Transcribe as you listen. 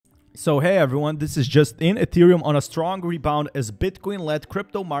So hey everyone, this is just in. Ethereum on a strong rebound as Bitcoin-led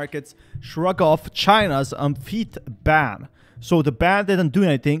crypto markets shrug off China's fiat ban. So the ban didn't do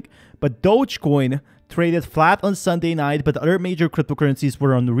anything, but Dogecoin traded flat on Sunday night, but other major cryptocurrencies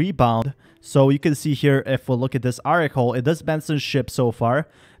were on rebound. So you can see here, if we look at this article, it does mention SHIB so far.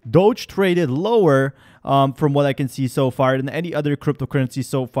 Doge traded lower from what I can see so far than any other cryptocurrency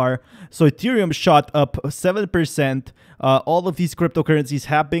so far. So Ethereum shot up 7%. All of these cryptocurrencies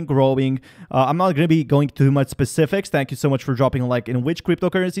have been growing. I'm not going to be going too much specifics. Thank you so much for dropping a like in which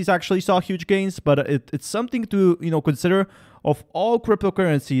cryptocurrencies actually saw huge gains, but it's something to consider. Of all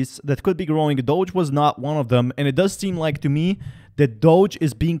cryptocurrencies that could be growing, Doge was not one of them, and it does seem like to me that Doge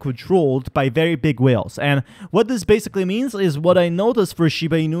is being controlled by very big whales. And what this basically means is what I noticed for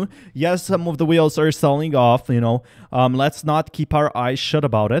Shiba Inu. Yes, some of the whales are selling off, let's not keep our eyes shut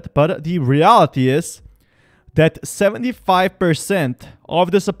about it. But the reality is that 75%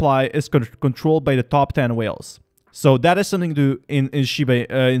 of the supply is controlled by the top 10 whales. So that is something to do in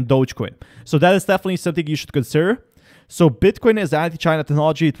Shiba, in Dogecoin. So that is definitely something you should consider. So Bitcoin is anti-China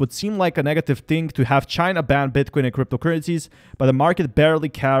technology. It would seem like a negative thing to have China ban Bitcoin and cryptocurrencies, but the market barely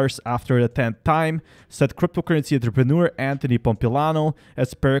cares after the 10th time, said cryptocurrency entrepreneur Anthony Pompilano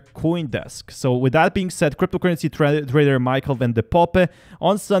as per CoinDesk. So with that being said, cryptocurrency trader Michael Van de Poppe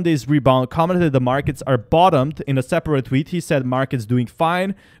on Sunday's rebound commented the markets are bottomed. In a separate tweet, he said markets doing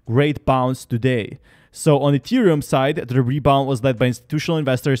fine, great bounce today. So on Ethereum side, the rebound was led by institutional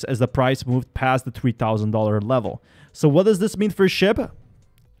investors as the price moved past the $3,000 level. So what does this mean for SHIB?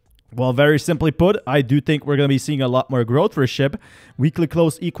 Well, very simply put, I do think we're going to be seeing a lot more growth for SHIB. Weekly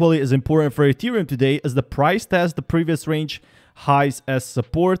close equally is important for Ethereum today as the price tests the previous range highs as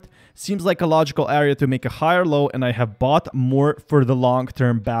support. Seems like a logical area to make a higher low, and I have bought more for the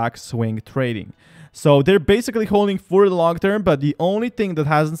long-term backswing trading. So they're basically holding for the long term, but the only thing that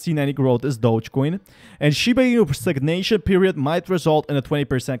hasn't seen any growth is Dogecoin. And Shiba Inu stagnation period might result in a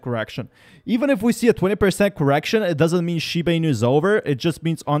 20% correction. Even if we see a 20% correction, it doesn't mean Shiba Inu is over. It just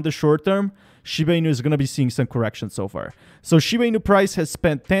means on the short term, Shiba Inu is going to be seeing some correction so far. So Shiba Inu price has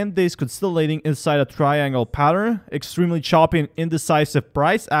spent 10 days consolidating inside a triangle pattern. Extremely choppy and indecisive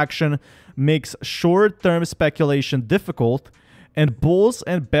price action makes short-term speculation difficult, and bulls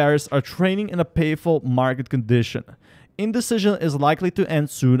and bears are trading in a painful market condition. Indecision is likely to end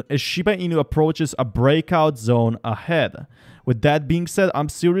soon as Shiba Inu approaches a breakout zone ahead. With that being said, I'm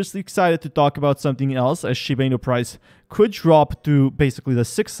seriously excited to talk about something else as Shiba Inu price could drop to basically the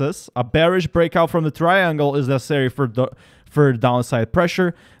sixes. A bearish breakout from the triangle is necessary for downside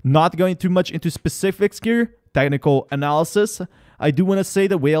pressure. Not going too much into specifics here, technical analysis. I do want to say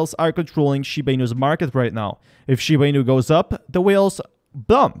the whales are controlling Shiba Inu's market right now. If Shiba Inu goes up, the whales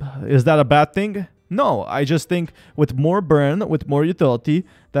bump. Is that a bad thing? No, I just think with more burn, with more utility,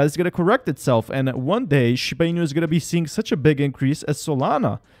 that is going to correct itself. And one day, Shiba Inu is going to be seeing such a big increase as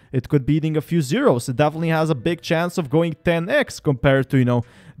Solana. It could be eating a few zeros. It definitely has a big chance of going 10x compared to,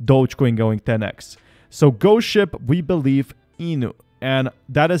 Dogecoin going 10x. So go SHIB, we believe Inu. And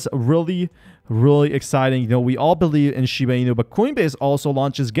that is really exciting. We all believe in Shiba Inu, but Coinbase also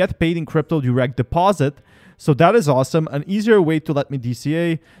launches Get Paid in Crypto Direct Deposit. So that is awesome. An easier way to let me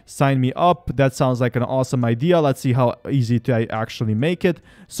DCA, sign me up. That sounds like an awesome idea. Let's see how easy to actually make it.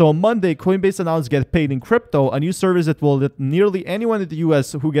 So on Monday, Coinbase announced Get Paid in Crypto, a new service that will let nearly anyone in the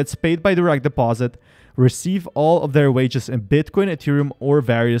US who gets paid by direct deposit receive all of their wages in Bitcoin, Ethereum, or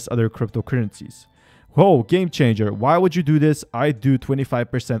various other cryptocurrencies. Whoa, game changer. Why would you do this? I do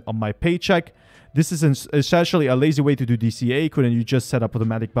 25% on my paycheck. This is essentially a lazy way to do DCA. Couldn't you just set up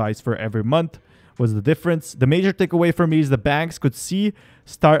automatic buys for every month? What's the difference? The major takeaway for me is the banks could see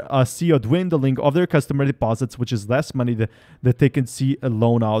a dwindling of their customer deposits, which is less money that they can see a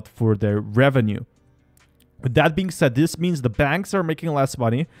loan out for their revenue. With that being said, this means the banks are making less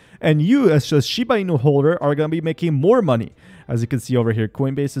money, and you as a Shiba Inu holder are going to be making more money. As you can see over here,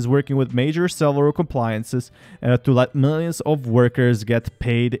 Coinbase is working with major several compliances to let millions of workers get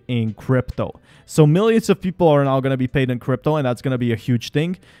paid in crypto. So millions of people are now going to be paid in crypto, and that's going to be a huge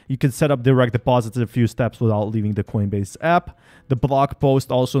thing. You can set up direct deposits in a few steps without leaving the Coinbase app. The blog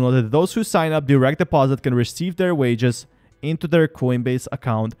post also noted that those who sign up direct deposit can receive their wages into their Coinbase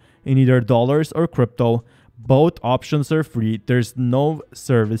account in either dollars or crypto. Both options are free. There's no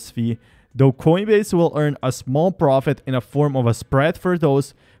service fee, though Coinbase will earn a small profit in a form of a spread for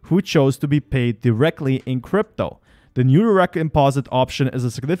those who chose to be paid directly in crypto. The new direct deposit option is a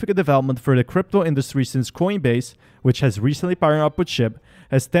significant development for the crypto industry since Coinbase, which has recently partnered up with SHIB,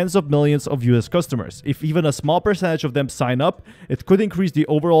 has tens of millions of US customers. If even a small percentage of them sign up, it could increase the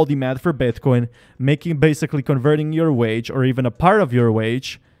overall demand for Bitcoin, making basically converting your wage or even a part of your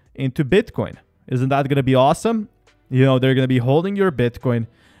wage into Bitcoin. Isn't that going to be awesome? You know, they're going to be holding your Bitcoin,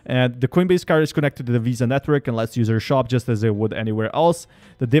 and the Coinbase card is connected to the Visa network and lets users shop just as they would anywhere else.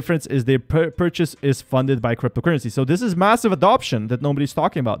 The difference is their purchase is funded by cryptocurrency. So this is massive adoption that nobody's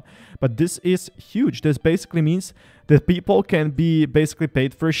talking about. But this is huge. This basically means that people can be basically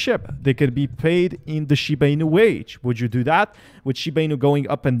paid for SHIB. They can be paid in the Shiba Inu wage. Would you do that? With Shiba Inu going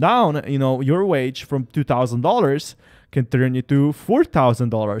up and down, you know, your wage from $2,000 can turn you to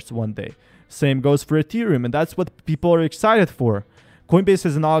 $4,000 one day. Same goes for Ethereum, and that's what people are excited for. Coinbase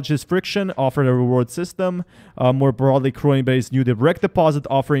has acknowledged this friction, offered a reward system. More broadly, Coinbase's new direct deposit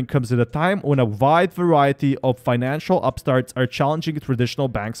offering comes at a time when a wide variety of financial upstarts are challenging traditional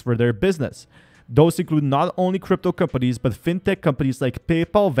banks for their business. Those include not only crypto companies, but fintech companies like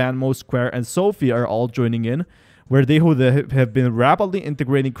PayPal, Venmo, Square, and Sophie are all joining in, where they have been rapidly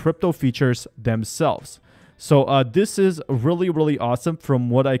integrating crypto features themselves. So this is really, really awesome from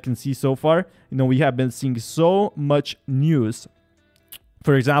what I can see so far. You know, we have been seeing so much news.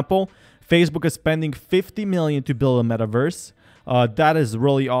 For example, Facebook is spending $50 million to build a metaverse. That is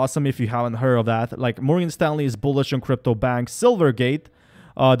really awesome if you haven't heard of that. Like, Morgan Stanley is bullish on crypto bank Silvergate.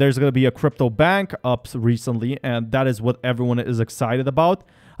 There's going to be a crypto bank up recently, and that is what everyone is excited about.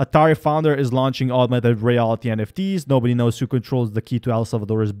 Atari founder is launching augmented reality NFTs. Nobody knows who controls the key to El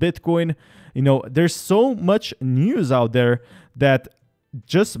Salvador's Bitcoin. You know, there's so much news out there that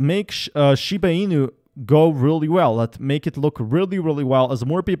just make Shiba Inu go really well. Let's make it look really, really well. As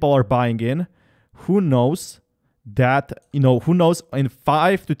more people are buying in, who knows that, you know, who knows in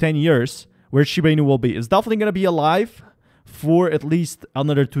 5 to 10 years where Shiba Inu will be. It's definitely going to be alive for at least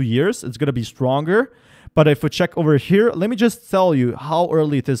another 2 years. It's going to be stronger. But if we check over here, let me just tell you how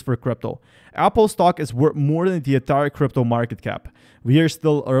early it is for crypto. Apple stock is worth more than the entire crypto market cap. We are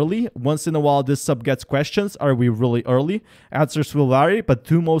still early. Once in a while, this sub gets questions. Are we really early? Answers will vary, but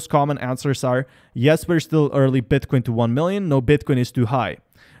two most common answers are, yes, we're still early, Bitcoin to 1 million. No, Bitcoin is too high.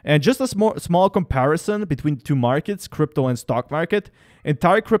 And just a small comparison between two markets, crypto and stock market,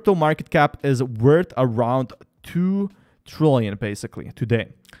 entire crypto market cap is worth around 2 trillion basically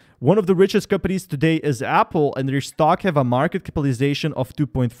today. One of the richest companies today is Apple, and their stock have a market capitalization of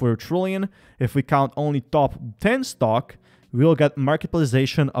 2.4 trillion. If we count only top 10 stock, we'll get market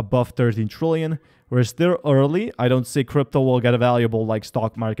capitalization above 13 trillion. We're still early. I don't say crypto will get valuable like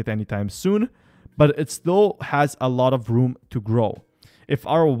stock market anytime soon, but it still has a lot of room to grow. If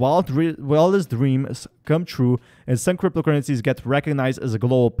our wildest dreams come true and some cryptocurrencies get recognized as a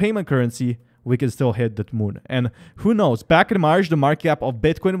global payment currency, we can still hit that moon. And who knows, back in March, the market cap of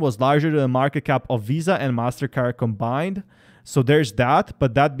Bitcoin was larger than the market cap of Visa and MasterCard combined. So there's that.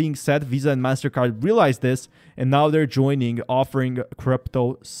 But that being said, Visa and MasterCard realized this, and now they're joining, offering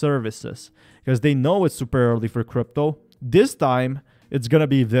crypto services because they know it's super early for crypto. This time, it's going to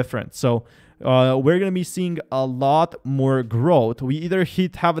be different. So we're going to be seeing a lot more growth. We either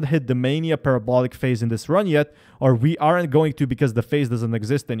haven't hit the mania parabolic phase in this run yet, or we aren't going to because the phase doesn't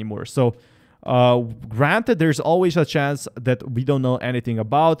exist anymore. So granted, there's always a chance that we don't know anything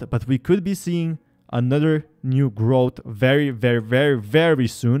about, but we could be seeing another new growth very, very, very, very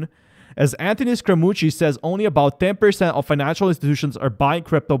soon. As Anthony Scaramucci says, only about 10% of financial institutions are buying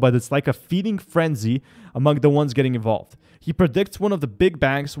crypto, but it's like a feeding frenzy among the ones getting involved. He predicts one of the big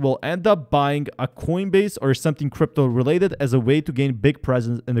banks will end up buying a Coinbase or something crypto related as a way to gain big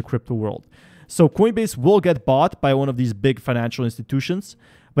presence in the crypto world. So Coinbase will get bought by one of these big financial institutions.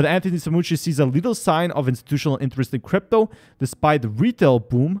 But Anthony Scaramucci sees a little sign of institutional interest in crypto despite the retail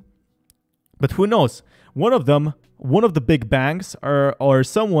boom. But who knows? One of the big banks or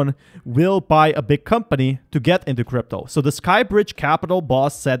someone will buy a big company to get into crypto. So the Skybridge Capital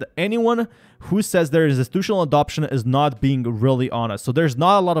boss said anyone who says there is institutional adoption is not being really honest. So there's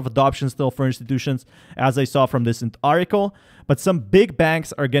not a lot of adoption still for institutions, as I saw from this article. But some big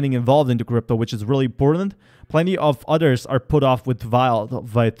banks are getting involved into crypto, which is really important. Plenty of others are put off with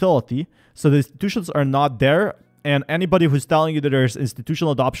volatility. So the institutions are not there. And anybody who's telling you that there's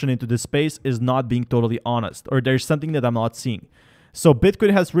institutional adoption into this space is not being totally honest, or there's something that I'm not seeing. So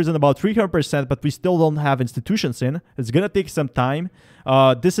Bitcoin has risen about 300%, but we still don't have institutions in. It's going to take some time.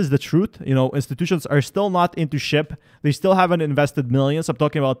 This is the truth. You know, institutions are still not into SHIB. They still haven't invested millions. I'm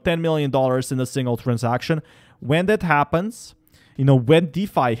talking about $10 million in a single transaction. When that happens, you know, when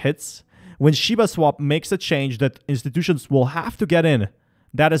DeFi hits, when Shiba Swap makes a change that institutions will have to get in,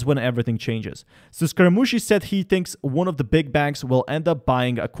 that is when everything changes. So Scaramucci said he thinks one of the big banks will end up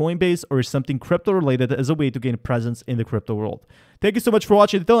buying a Coinbase or something crypto related as a way to gain presence in the crypto world. Thank you so much for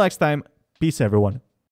watching. Until next time, peace everyone.